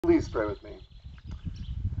Please pray with me.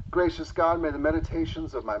 Gracious God, may the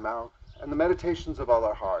meditations of my mouth and the meditations of all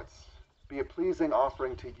our hearts be a pleasing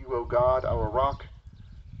offering to you, O God, our rock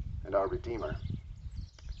and our Redeemer.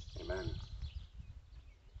 Amen.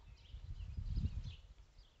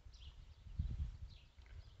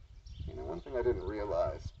 You know, one thing I didn't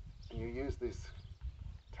realize, when you use this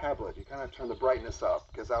tablet, you kind of turn the brightness up,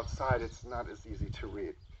 because outside it's not as easy to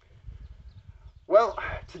read. Well,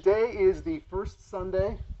 today is the first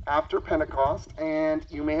Sunday after Pentecost, and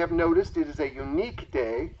you may have noticed it is a unique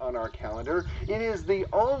day on our calendar. It is the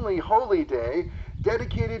only holy day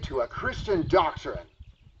dedicated to a Christian doctrine.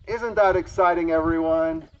 Isn't that exciting,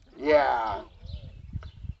 everyone? Yeah.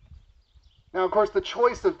 Now, of course, the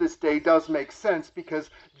choice of this day does make sense because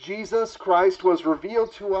Jesus Christ was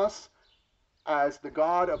revealed to us as the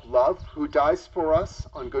God of love who dies for us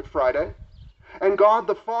on Good Friday. And God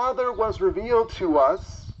the Father was revealed to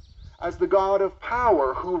us as the God of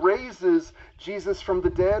power who raises Jesus from the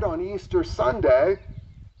dead on Easter Sunday.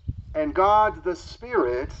 And God the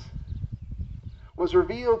Spirit was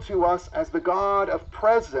revealed to us as the God of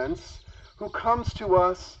presence who comes to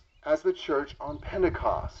us as the church on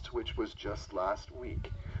Pentecost, which was just last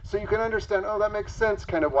week. So you can understand, oh, that makes sense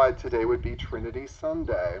kind of why today would be Trinity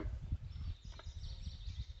Sunday.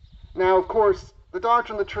 Now, of course, the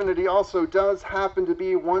doctrine of the Trinity also does happen to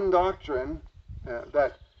be one doctrine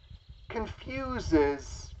that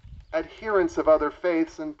confuses adherents of other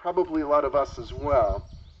faiths, and probably a lot of us as well.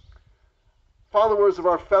 Followers of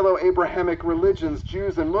our fellow Abrahamic religions,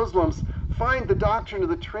 Jews and Muslims, find the doctrine of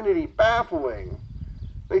the Trinity baffling.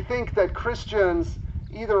 They think that Christians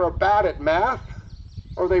either are bad at math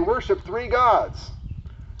or they worship three gods.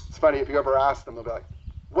 It's funny, if you ever ask them, they'll be like,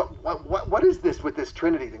 what is this with this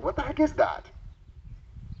Trinity thing? What the heck is that?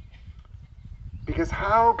 Because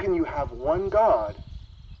how can you have one God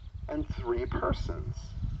and three persons?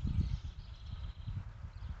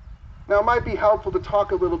 Now, it might be helpful to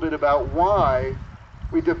talk a little bit about why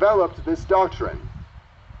we developed this doctrine.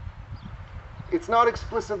 It's not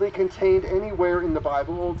explicitly contained anywhere in the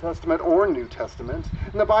Bible, Old Testament or New Testament.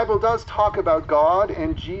 And the Bible does talk about God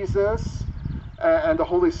and Jesus and the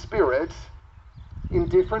Holy Spirit in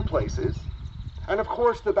different places. And of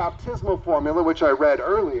course, the baptismal formula, which I read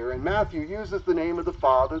earlier in Matthew, uses the name of the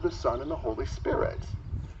Father, the Son, and the Holy Spirit,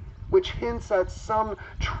 which hints at some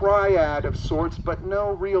triad of sorts, but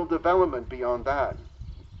no real development beyond that.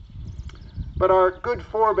 But our good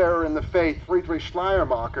forebearer in the faith, Friedrich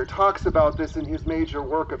Schleiermacher, talks about this in his major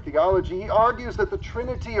work of theology. He argues that the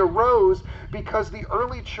Trinity arose because the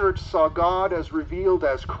early church saw God as revealed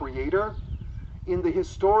as creator in the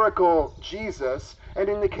historical Jesus and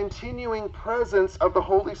in the continuing presence of the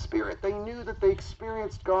Holy Spirit. They knew that they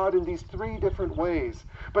experienced God in these three different ways,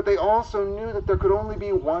 but they also knew that there could only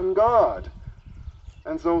be one God.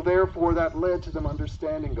 And so therefore that led to them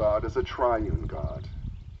understanding God as a triune God.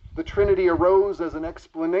 The Trinity arose as an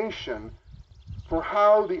explanation for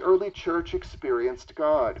how the early church experienced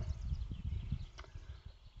God.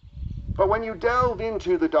 But when you delve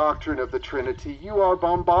into the doctrine of the Trinity, you are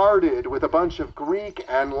bombarded with a bunch of Greek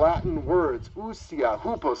and Latin words, ousia,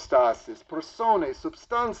 hypostasis, personae,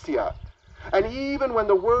 substantia. And even when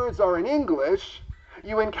the words are in English,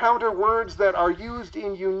 you encounter words that are used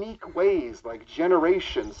in unique ways, like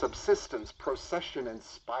generation, subsistence, procession, and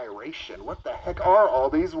spiration. What the heck are all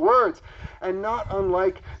these words? And not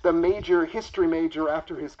unlike the history major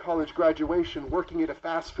after his college graduation working at a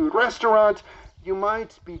fast food restaurant, you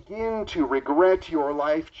might begin to regret your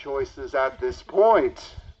life choices at this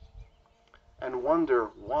point and wonder,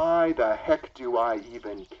 why the heck do I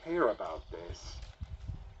even care about this?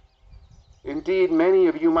 Indeed, many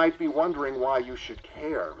of you might be wondering why you should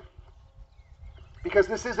care. Because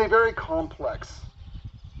this is a very complex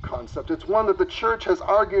concept. It's one that the church has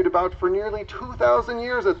argued about for nearly 2,000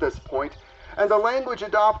 years at this point, and the language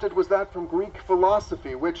adopted was that from Greek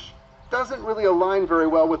philosophy, which doesn't really align very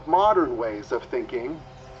well with modern ways of thinking.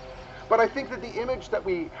 But I think that the image that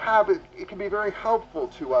we have, it can be very helpful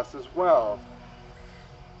to us as well.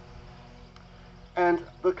 And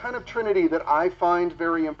the kind of Trinity that I find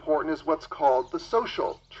very important is what's called the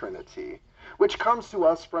social Trinity, which comes to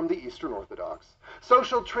us from the Eastern Orthodox.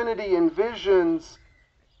 Social Trinity envisions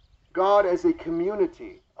God as a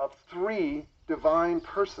community of three divine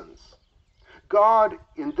persons. God,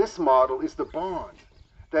 in this model, is the bond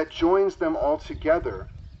that joins them all together.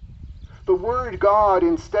 The word God,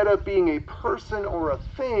 instead of being a person or a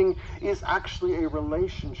thing, is actually a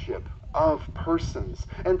relationship of persons.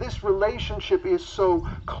 And this relationship is so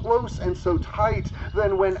close and so tight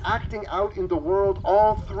that when acting out in the world,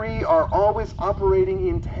 all three are always operating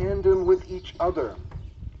in tandem with each other.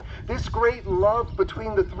 This great love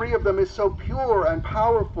between the three of them is so pure and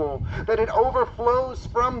powerful that it overflows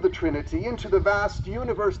from the Trinity into the vast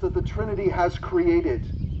universe that the Trinity has created.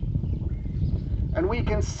 And we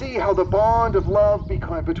can see how the bond of love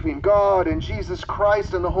between God and Jesus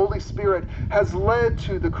Christ and the Holy Spirit has led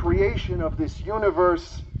to the creation of this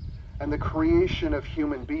universe and the creation of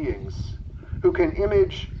human beings who can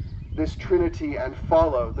image this Trinity and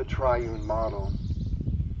follow the triune model.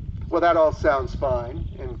 Well, that all sounds fine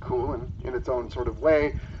and cool and in its own sort of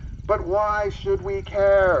way, but why should we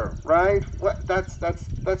care, right? That's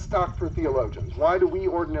talk for theologians. Why do we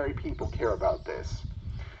ordinary people care about this?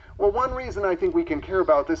 Well, one reason I think we can care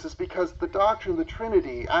about this is because the doctrine of the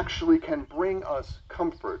Trinity actually can bring us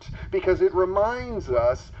comfort, because it reminds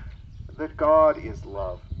us that God is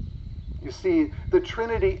love. You see, the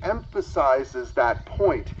Trinity emphasizes that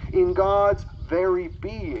point. In God's very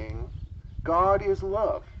being, God is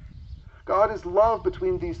love. God is love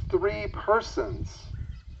between these three persons.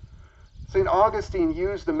 St. Augustine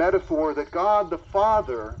used the metaphor that God the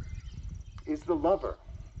Father is the lover,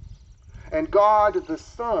 and God the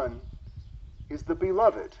Son is the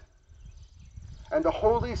beloved, and the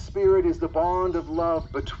Holy Spirit is the bond of love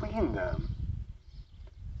between them.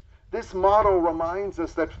 This model reminds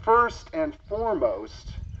us that first and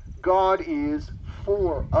foremost, God is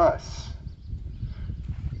for us.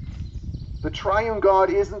 The triune God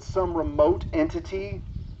isn't some remote entity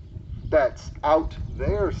that's out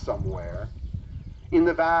there somewhere in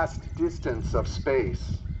the vast distance of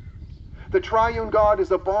space. The triune God is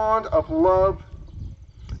a bond of love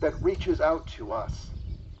that reaches out to us,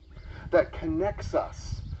 that connects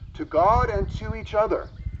us to God and to each other.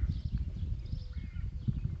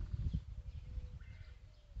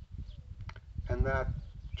 And that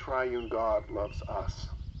triune God loves us.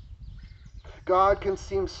 God can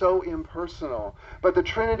seem so impersonal, but the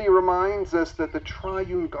Trinity reminds us that the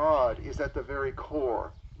triune God is at the very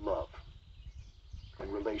core love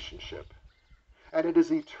and relationship. And it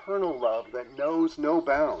is eternal love that knows no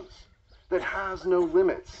bounds, that has no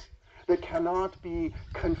limits, that cannot be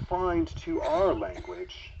confined to our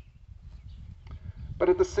language. But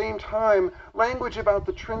at the same time, language about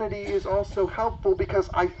the Trinity is also helpful because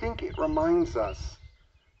I think it reminds us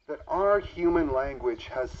that our human language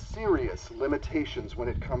has serious limitations when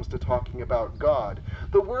it comes to talking about God.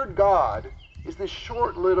 The word God is this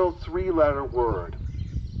short little three-letter word,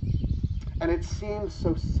 and it seems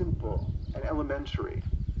so simple and elementary.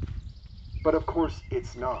 But of course,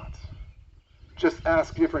 it's not. Just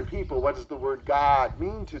ask different people, what does the word God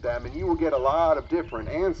mean to them, and you will get a lot of different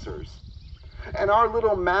answers. And our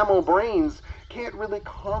little mammal brains can't really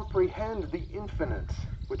comprehend the infinite,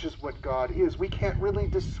 which is what God is. We can't really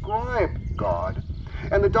describe God.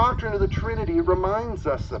 And the doctrine of the Trinity reminds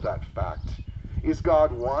us of that fact. Is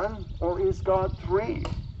God one or is God three?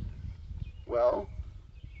 Well,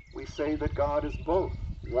 we say that God is both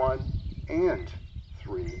one and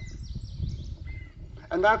three.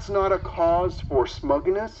 And that's not a cause for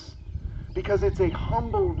smugness, because it's a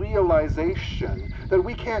humble realization that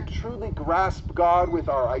we can't truly grasp God with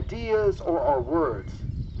our ideas or our words.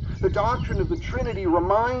 The doctrine of the Trinity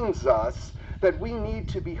reminds us that we need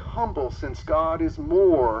to be humble since God is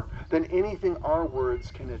more than anything our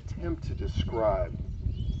words can attempt to describe.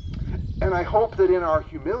 And I hope that in our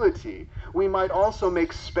humility, we might also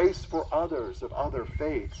make space for others of other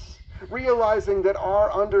faiths, realizing that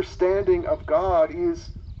our understanding of God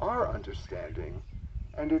is our understanding,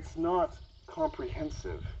 and it's not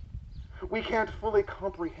comprehensive. We can't fully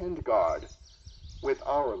comprehend God with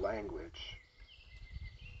our language.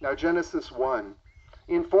 Now, Genesis 1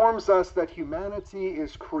 informs us that humanity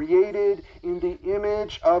is created in the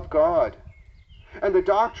image of God. And the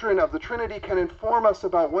doctrine of the Trinity can inform us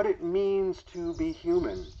about what it means to be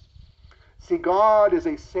human. See, God is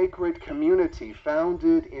a sacred community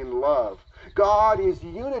founded in love. God is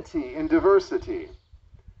unity in diversity.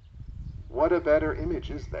 What a better image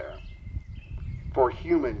is there for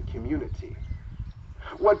human community?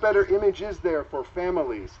 What better image is there for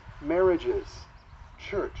families, marriages,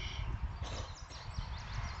 church?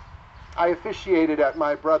 I officiated at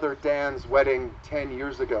my brother Dan's wedding 10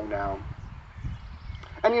 years ago now.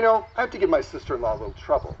 And you know, I have to give my sister-in-law a little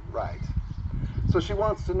trouble, right? So she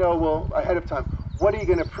wants to know, well, ahead of time, what are you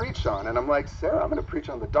going to preach on? And I'm like, Sarah, I'm going to preach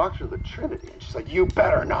on the doctrine of the Trinity. And she's like, you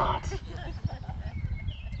better not.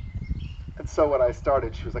 And so when I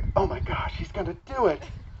started, she was like, oh my gosh, he's going to do it.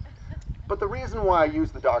 But the reason why I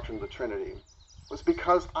used the doctrine of the Trinity was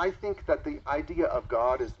because I think that the idea of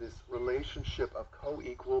God as this relationship of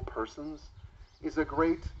co-equal persons is a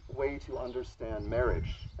great way to understand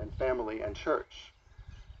marriage and family and church.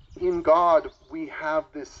 In God, we have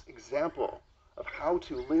this example of how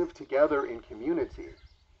to live together in community.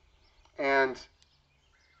 And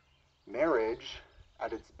marriage,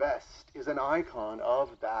 at its best, is an icon of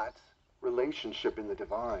that relationship in the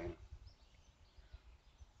divine.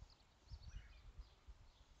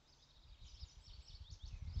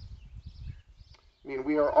 I mean,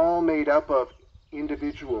 we are all made up of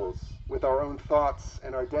individuals with our own thoughts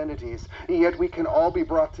and identities, and yet we can all be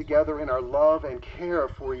brought together in our love and care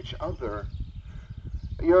for each other.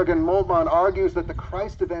 Jürgen Moltmann argues that the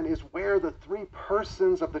Christ event is where the three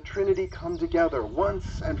persons of the Trinity come together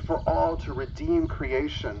once and for all to redeem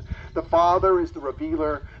creation. The Father is the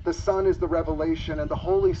revealer, the Son is the revelation, and the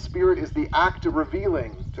Holy Spirit is the act of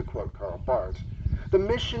revealing, to quote Karl Barth. The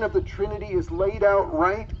mission of the Trinity is laid out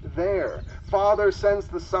right there. Father sends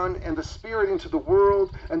the Son and the Spirit into the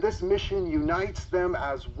world, and this mission unites them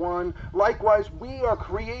as one. Likewise, we are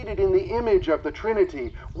created in the image of the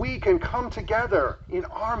Trinity. We can come together in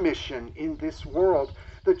our mission in this world.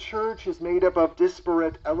 The church is made up of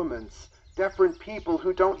disparate elements, different people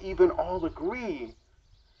who don't even all agree,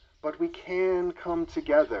 but we can come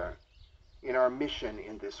together in our mission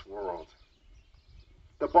in this world.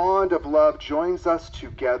 The bond of love joins us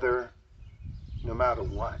together no matter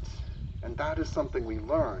what. And that is something we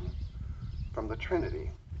learn from the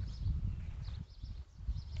Trinity.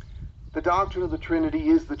 The doctrine of the Trinity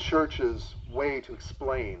is the church's way to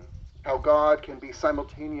explain how God can be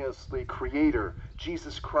simultaneously Creator,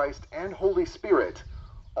 Jesus Christ, and Holy Spirit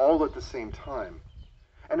all at the same time.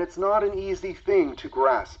 And it's not an easy thing to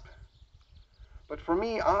grasp. But for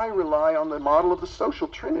me, I rely on the model of the social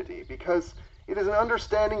Trinity because it is an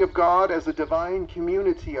understanding of God as a divine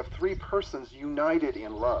community of three persons united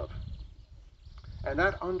in love. And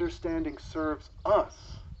that understanding serves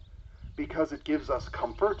us because it gives us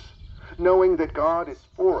comfort, knowing that God is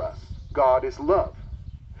for us. God is love.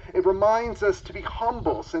 It reminds us to be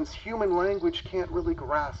humble since human language can't really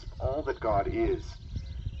grasp all that God is.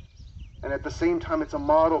 And at the same time, it's a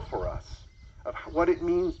model for us of what it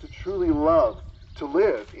means to truly love, to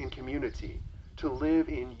live in community, to live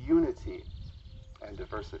in unity and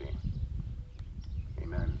diversity.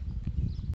 Amen.